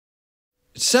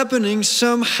It's happening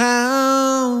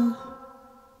somehow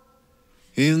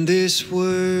in this world,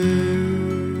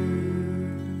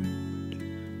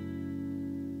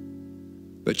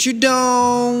 but you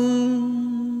don't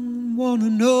wanna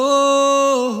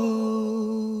know.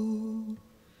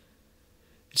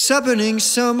 It's happening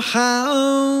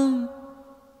somehow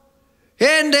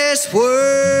in this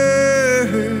world,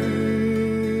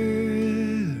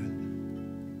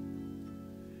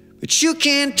 but you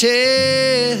can't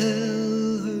tell.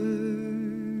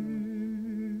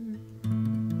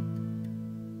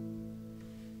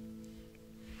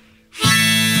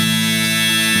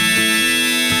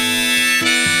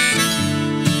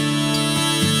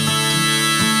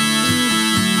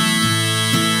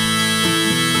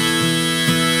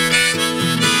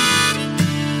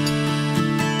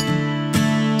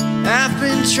 I've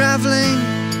been traveling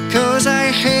 'cause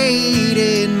I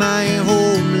hated my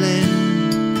homeland.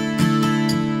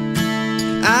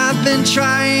 I've been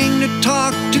trying to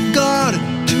talk to God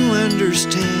to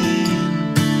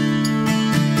understand,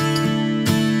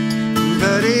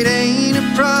 but it ain't a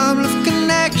problem of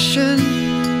connection,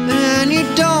 and you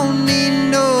don't need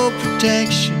no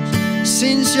protection,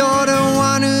 since you're the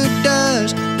one who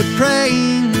does the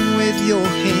praying with your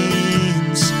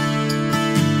hands.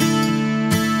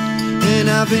 And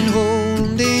I've been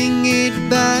holding it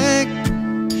back.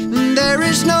 There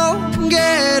is no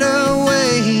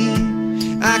getaway.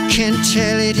 I can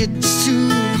tell it, it's too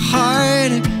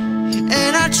hard,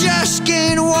 and I just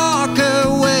can't walk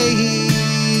away.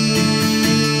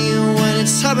 When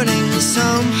it's happening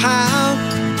somehow,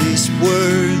 this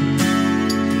world,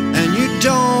 and you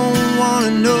don't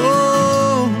wanna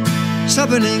know. It's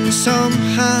happening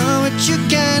somehow, but you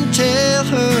can't tell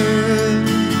her.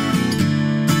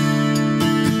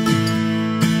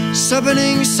 It's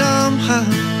happening somehow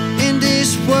in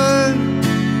this world.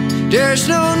 There's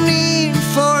no need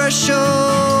for a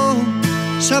show.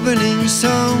 It's happening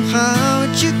somehow,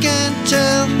 but you can't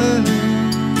tell her.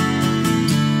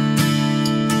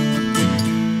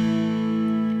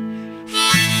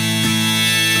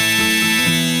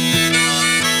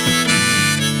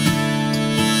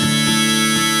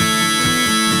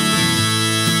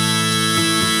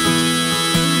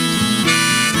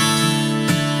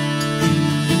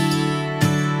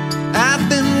 I've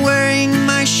been wearing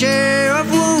my share of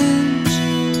wounds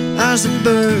as a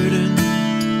burden,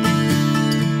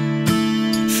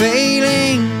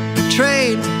 failing,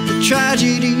 betrayed, the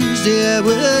tragedies that I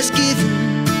was given.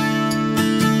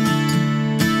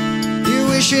 You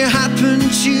wish it happened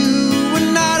to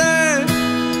another,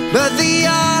 but the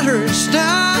other's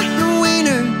not a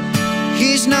winner.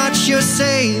 He's not your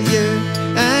savior,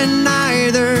 and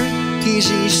neither is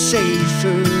he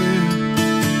safer.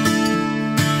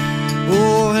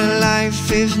 Oh,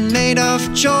 life is made of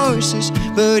choices,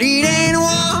 but it ain't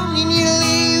wanting you to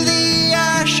leave the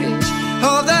ashes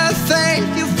of the faith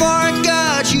you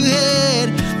forgot you had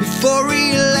before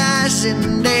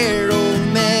realizing they're old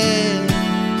man.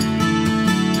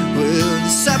 Well,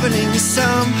 it's happening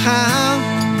somehow,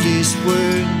 this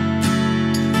world,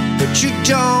 but you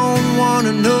don't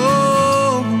wanna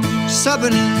know. It's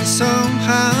happening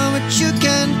somehow, but you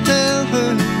can't tell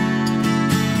her.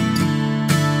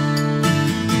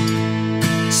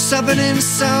 It's happening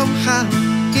somehow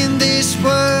in this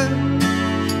world.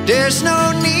 There's no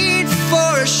need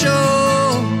for a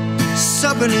show. It's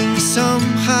happening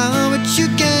somehow, but you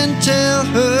can't tell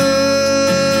her.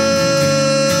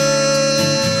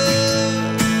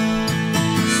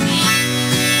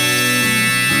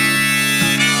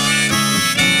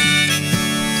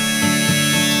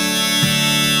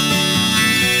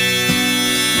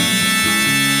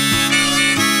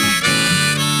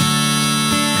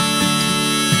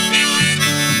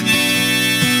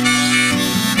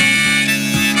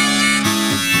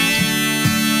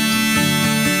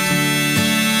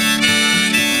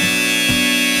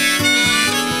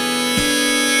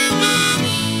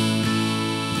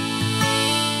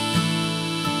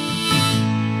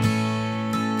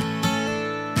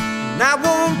 I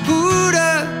won't put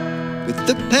up with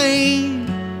the pain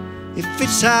if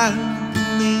it's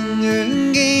happening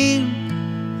again.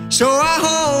 So I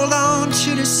hold on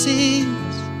to the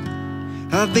sins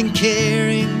I've been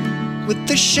carrying with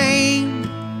the shame,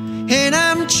 and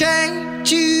I'm chained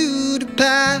to the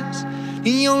past,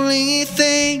 the only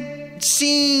thing that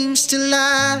seems to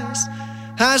last.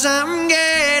 As I'm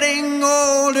getting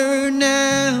older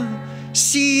now,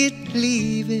 see it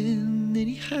leaving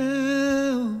anyhow.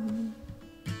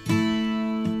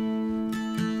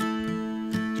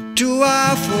 Do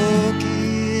I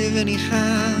forgive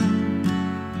anyhow?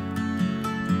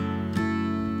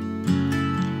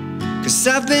 'Cause 'cause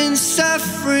I've been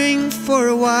suffering for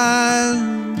a while.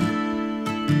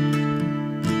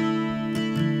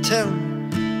 Tell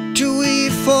me, do we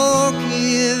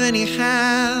forgive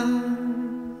anyhow?